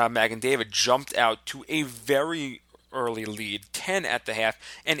 And Magen David jumped out to a very early lead, 10 at the half,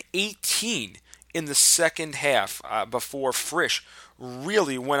 and 18 in the second half, before Frisch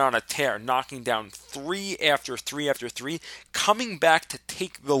really went on a tear, knocking down 3 after 3 after 3, coming back to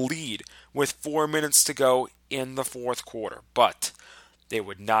take the lead with 4 minutes to go in the fourth quarter. But they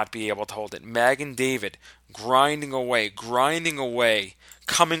would not be able to hold it. Magen David grinding away,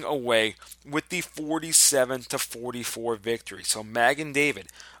 coming away with the 47-44 victory. So Magen David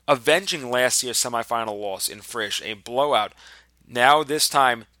avenging last year's semifinal loss in Frisch, a blowout. Now this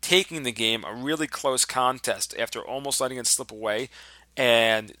time taking the game, a really close contest after almost letting it slip away,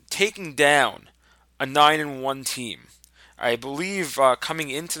 and taking down a 9-1 team. I believe coming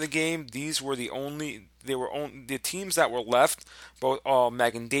into the game, the teams that were left, both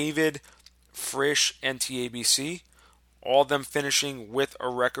Magen David, Frisch, and TABC, all of them finishing with a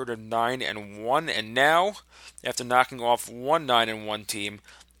record of 9-1. And now, after knocking off one 9-1 team,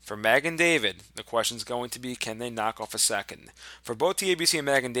 for Magen David, the question is going to be, can they knock off a second? For both TABC and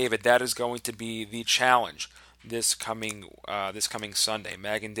Magen David, that is going to be the challenge this coming Sunday.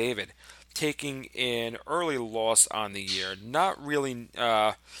 Magen David taking an early loss on the year, not really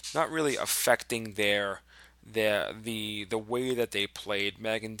affecting the way that they played.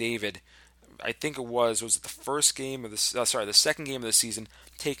 Magen David, I think was the second game of the season,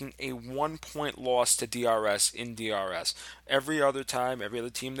 taking a 1-point loss to DRS in DRS. Every other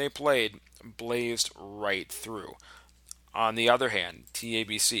team they played blazed right through. On the other hand,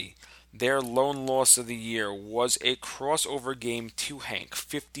 TABC, their lone loss of the year was a crossover game to Hank,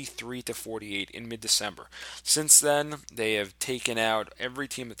 53-48 in mid-December. Since then, they have taken out every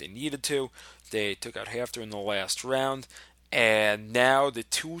team that they needed to. They took out Hafter in the last round, and now the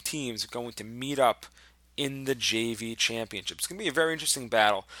two teams are going to meet up in the JV Championship. It's going to be a very interesting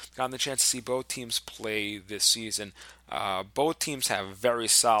battle. Gotten the chance to see both teams play this season. Both teams have very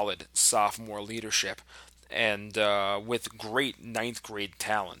solid sophomore leadership, and with great ninth grade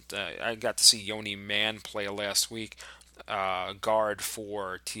talent. I got to see Yoni Mann play last week, guard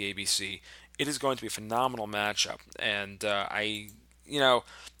for TABC. It is going to be a phenomenal matchup, and you know,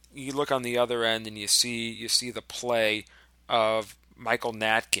 you look on the other end and you see the play of Michael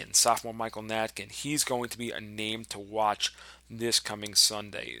Natkin, sophomore Michael Natkin. He's going to be a name to watch this coming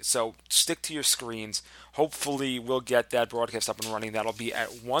Sunday. So stick to your screens. Hopefully we'll get that broadcast up and running. That'll be at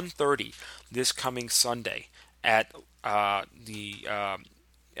 1:30 this coming Sunday at the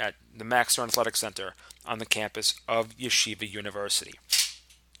Max Stern Athletic Center on the campus of Yeshiva University.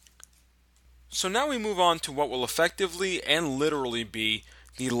 So now we move on to what will effectively and literally be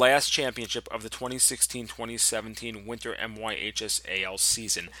the last championship of the 2016-2017 Winter MYHSAL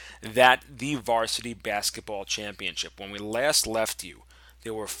season, that the Varsity Basketball Championship. When we last left you,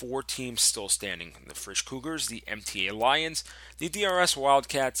 there were 4 teams still standing: the Frisch Cougars, the MTA Lions, the DRS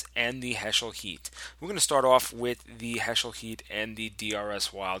Wildcats, and the Heschel Heat. We're going to start off with the Heschel Heat and the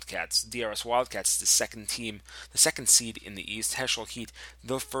DRS Wildcats. DRS Wildcats, the second seed in the East. Heschel Heat,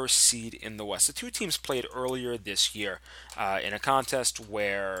 the first seed in the West. The two teams played earlier this year in a contest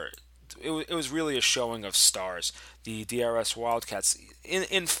where it was really a showing of stars. The DRS Wildcats,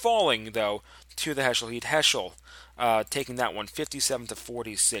 in falling though to the Heschel Heat, Heschel taking that one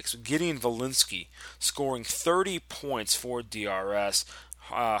 57-46. Gideon Valinsky scoring 30 points for DRS.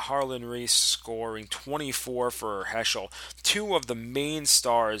 Harlan Reese scoring 24 for Heschel. Two of the main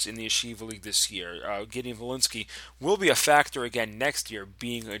stars in the Yeshiva League this year. Gideon Valinsky will be a factor again next year,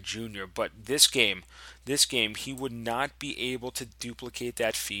 being a junior, but this game he would not be able to duplicate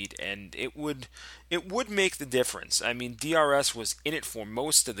that feat, and it would make the difference. I mean, DRS was in it for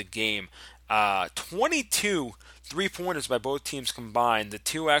most of the game. 22 3-pointers by both teams combined. The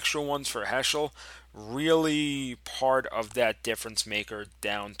 2 extra ones for Heschel, really part of that difference maker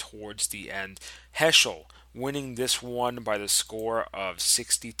down towards the end. Heschel winning this one by the score of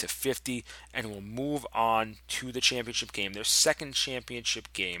 60-50, and will move on to the championship game, their second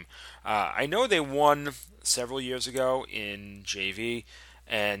championship game. I know they won several years ago in JV,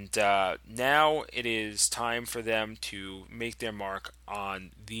 and now it is time for them to make their mark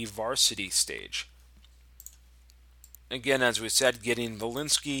on the varsity stage. Again, as we said, Gideon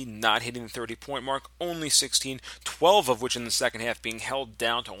Valinsky not hitting the 30-point mark, only 16, 12 of which in the second half, being held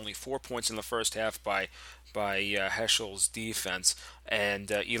down to only 4 points in the first half by Heschel's defense. And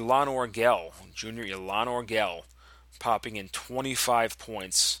Ilan Orgel, junior Ilan Orgel, popping in 25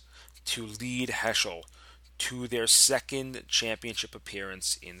 points to lead Heschel to their second championship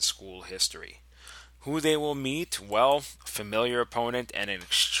appearance in school history. Who they will meet? Well, familiar opponent, and an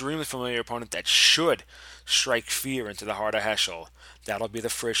extremely familiar opponent that should strike fear into the heart of Heschel. That'll be the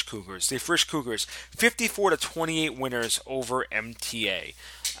Frisch Cougars. The Frisch Cougars, 54-28 winners over MTA.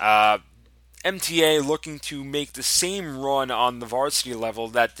 MTA looking to make the same run on the varsity level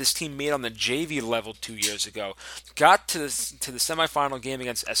that this team made on the JV level 2 years ago. Got to the semifinal game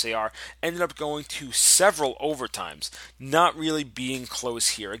against SAR, ended up going to several overtimes, not really being close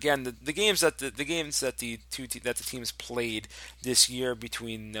here. Again, the games that the teams played this year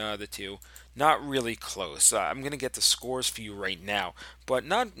between the two, not really close. I'm going to get the scores for you right now, but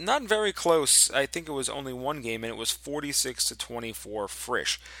not very close. I think it was only one game, and it was 46-24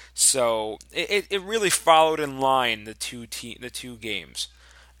 Frisch. So it really followed in line the two games,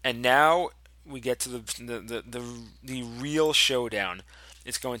 and now we get to the real showdown.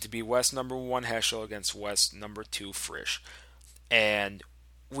 It's going to be West number 1 Heschel against West number 2 Frisch, and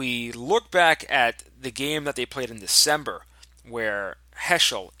we look back at the game that they played in December, where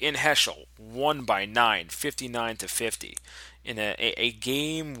Heschel won by 9, 59-50, in a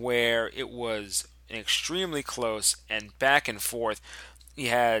game where it was extremely close and back and forth. You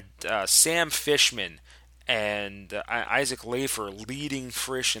had Sam Fishman and Isaac Lafer leading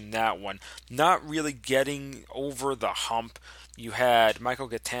Frisch in that one, not really getting over the hump. You had Michael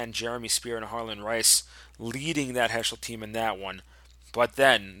Gatan, Jeremy Spear, and Harlan Rice leading that Heschel team in that one. But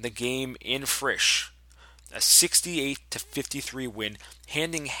then the game in Frisch, a 68-53 win,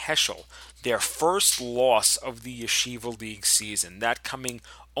 handing Heschel their first loss of the Yeshiva League season, that coming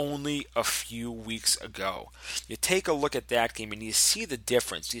only a few weeks ago. You take a look at that game and you see the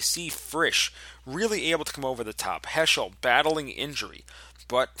difference. You see Frisch really able to come over the top, Heschel battling injury,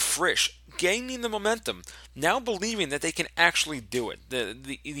 but Frisch gaining the momentum, now believing that they can actually do it.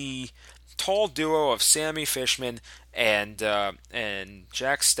 The tall duo of Sammy Fishman and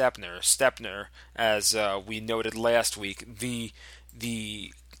Jack Stepner, as we noted last week, the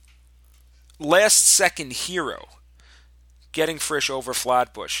last second hero, getting Frisch over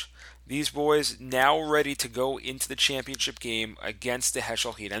Flatbush. These boys now ready to go into the championship game against the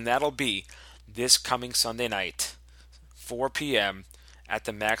Heschel Heat, and that'll be this coming Sunday night, 4 p.m. at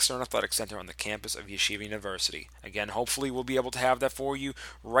the Max Stern Athletic Center on the campus of Yeshiva University. Again, hopefully we'll be able to have that for you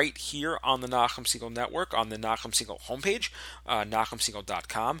right here on the Nachum Segal Network, on the Nachum Segal homepage,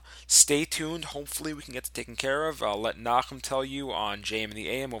 NachumSegal.com. Stay tuned. Hopefully we can get it taken care of. I'll let Nachum tell you on JM and the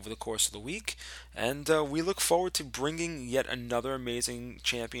AM over the course of the week. And we look forward to bringing yet another amazing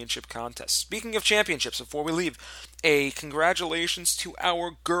championship contest. Speaking of championships, before we leave, a congratulations to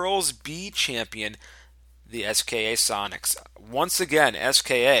our girls B champion, the SKA Sonics. Once again,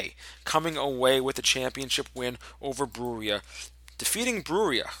 SKA coming away with a championship win over Breweria, defeating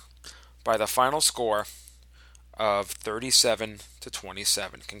Breweria by the final score of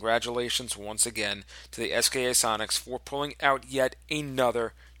 37-27. Congratulations once again to the SKA Sonics for pulling out yet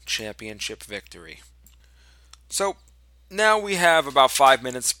another championship victory. So now we have about 5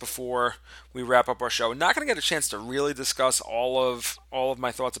 minutes before we wrap up our show. Not going to get a chance to really discuss all of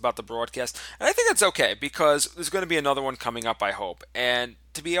my thoughts about the broadcast, and I think that's okay because there's going to be another one coming up, I hope. And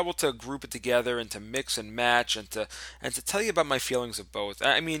to be able to group it together and to mix and match and to tell you about my feelings of both.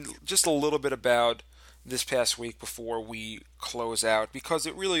 I mean, just a little bit about this past week before we close out, because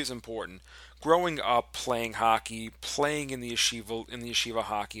it really is important. Growing up playing hockey, playing in the Yeshiva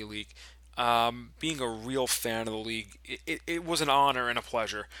Hockey League, being a real fan of the league, it was an honor and a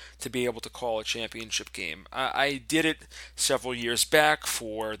pleasure to be able to call a championship game. I did it several years back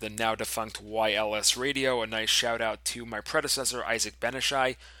for the now defunct YLS Radio. A nice shout out to my predecessor, Isaac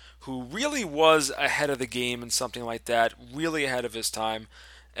Benishai, who really was ahead of the game and something like that, really ahead of his time.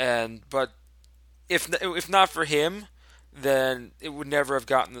 But if not for him, then it would never have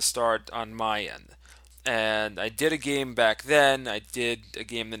gotten the start on my end. And I did a game back then. I did a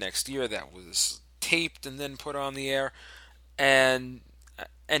game the next year that was taped and then put on the air. And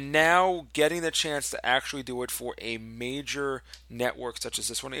now getting the chance to actually do it for a major network such as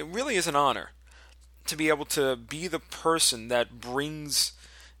this one, it really is an honor to be able to be the person that brings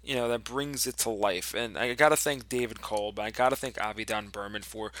it to life. And I got to thank David Kolb. I got to thank Avidan Berman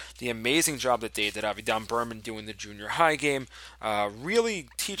for the amazing job that they did. Avidan Berman doing the junior high game, really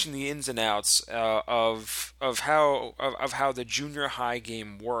teaching the ins and outs of how the junior high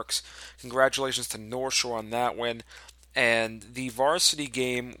game works. Congratulations to North Shore on that win. And the varsity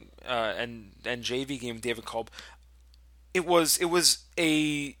game and JV game, David Kolb. It was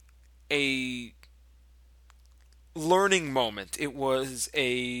a learning moment.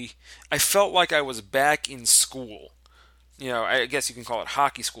 I felt like I was back in school. I guess you can call it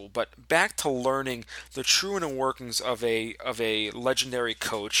hockey school, but back to learning the true inner workings of a legendary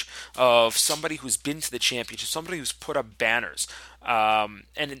coach, of somebody who's been to the championship, somebody who's put up banners.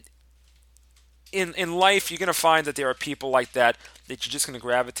 And in life, you're going to find that there are people like that you're just going to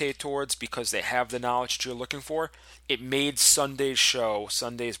gravitate towards because they have the knowledge that you're looking for. It made Sunday's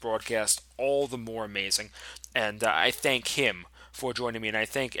broadcast, all the more amazing. And I thank him for joining me, and I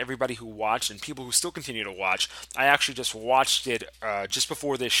thank everybody who watched and people who still continue to watch. I actually just watched it just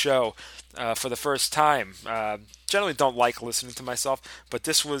before this show for the first time. Generally don't like listening to myself, but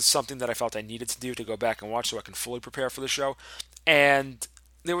this was something that I felt I needed to do, to go back and watch so I can fully prepare for the show. And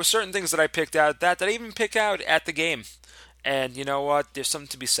there were certain things that I picked out that I even pick out at the game. And you know what? There's something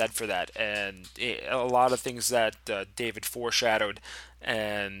to be said for that. And a lot of things that David foreshadowed.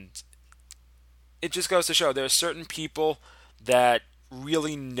 And it just goes to show there are certain people that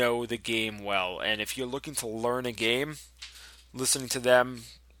really know the game well. And if you're looking to learn a game, listening to them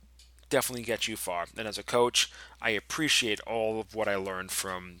definitely gets you far. And as a coach, I appreciate all of what I learned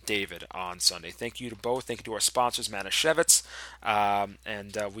from David on Sunday. Thank you to both. Thank you to our sponsors, Manischewitz.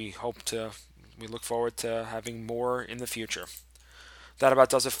 And we look forward to having more in the future. That about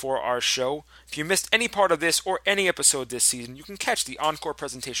does it for our show. If you missed any part of this or any episode this season, you can catch the encore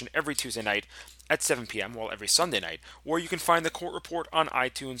presentation every Tuesday night at 7 p.m., every Sunday night, or you can find the Court Report on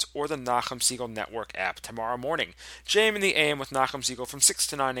iTunes or the Nachum Segal Network app tomorrow morning. JM in the AM with Nachum Segal from 6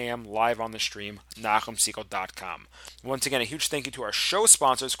 to 9 a.m. live on the stream, NachumSegal.com. Once again, a huge thank you to our show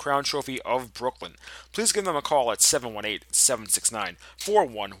sponsors, Crown Trophy of Brooklyn. Please give them a call at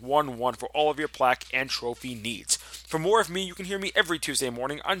 718-769-4111 for all of your plaque and trophy needs. For more of me, you can hear me every Tuesday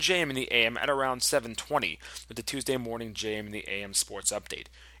morning on JM in the AM at around 7:20 with the Tuesday morning JM in the AM Sports Update.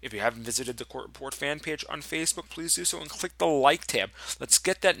 If you haven't visited the Court Report fan page on Facebook, please do so and click the like tab. Let's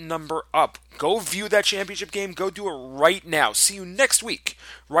get that number up. Go view that championship game. Go do it right now. See you next week,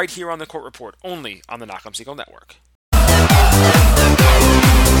 right here on the Court Report, only on the Nachum Segal Network.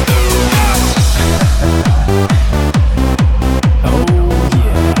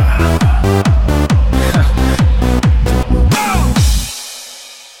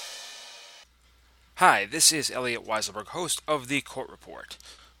 Hi, this is Elliot Weiselberg, host of the Court Report.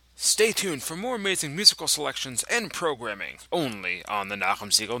 Stay tuned for more amazing musical selections and programming only on the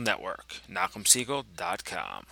Nachum Siegel Network. NachumSiegel.com.